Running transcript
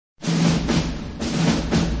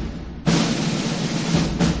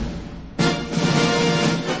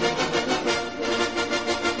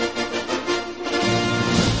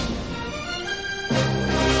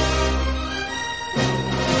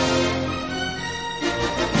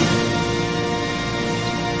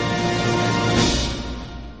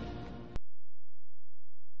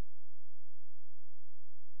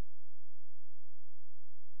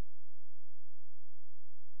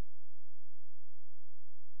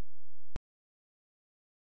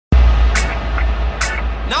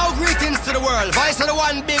world. Vice of the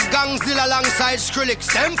one big gangzilla alongside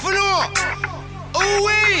Skrillex. Them for no.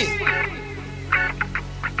 Ooh-wee.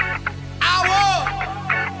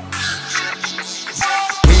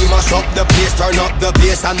 Mash up the place, turn up the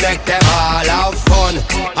bass and make them all have fun.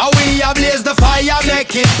 How we ablaze the fire,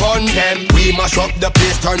 make it fun them. We mash up the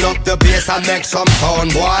place, turn up the bass and make some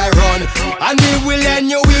sound, boy run. And we will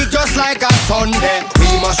end your week just like a Sunday. We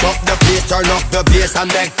mash up the place, turn up the bass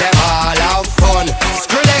and make them all have fun.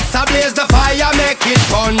 Skrillex ablaze the fire, make it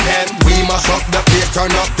fun them. We mash up the place,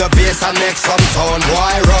 turn up the bass and make some sound,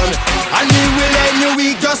 boy run. And we will end your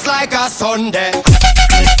week just like a Sunday.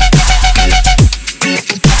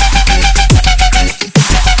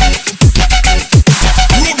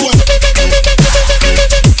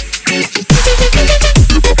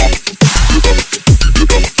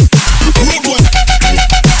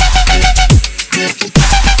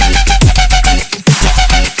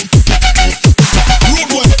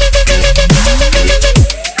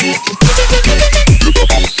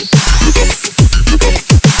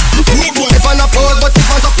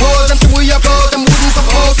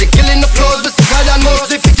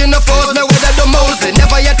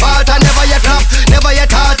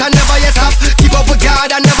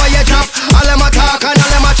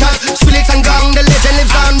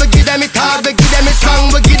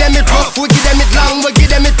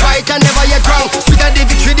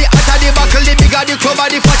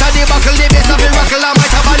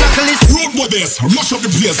 Mash up the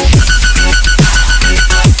place.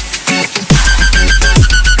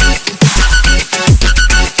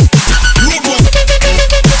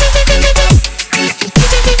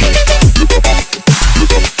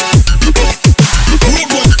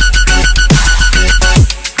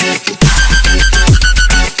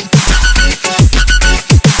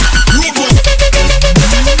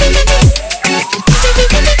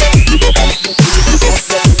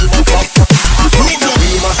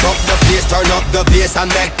 And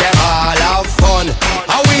make them all have fun.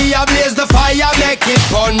 How we ablaze the fire, make it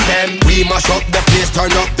fun them. We mash up the place, turn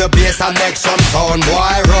up the bass and make some sound,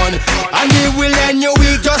 boy run. And we will end your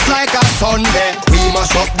week just like a Sunday. We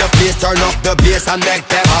mash up the place, turn up the bass and make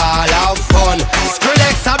them all have fun.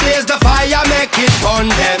 Skrillex ablaze the fire, make it fun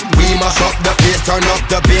them. We mash up the place, turn up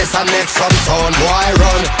the bass and make some sound, boy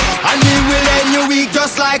run. And we will end your week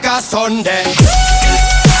just like a Sunday.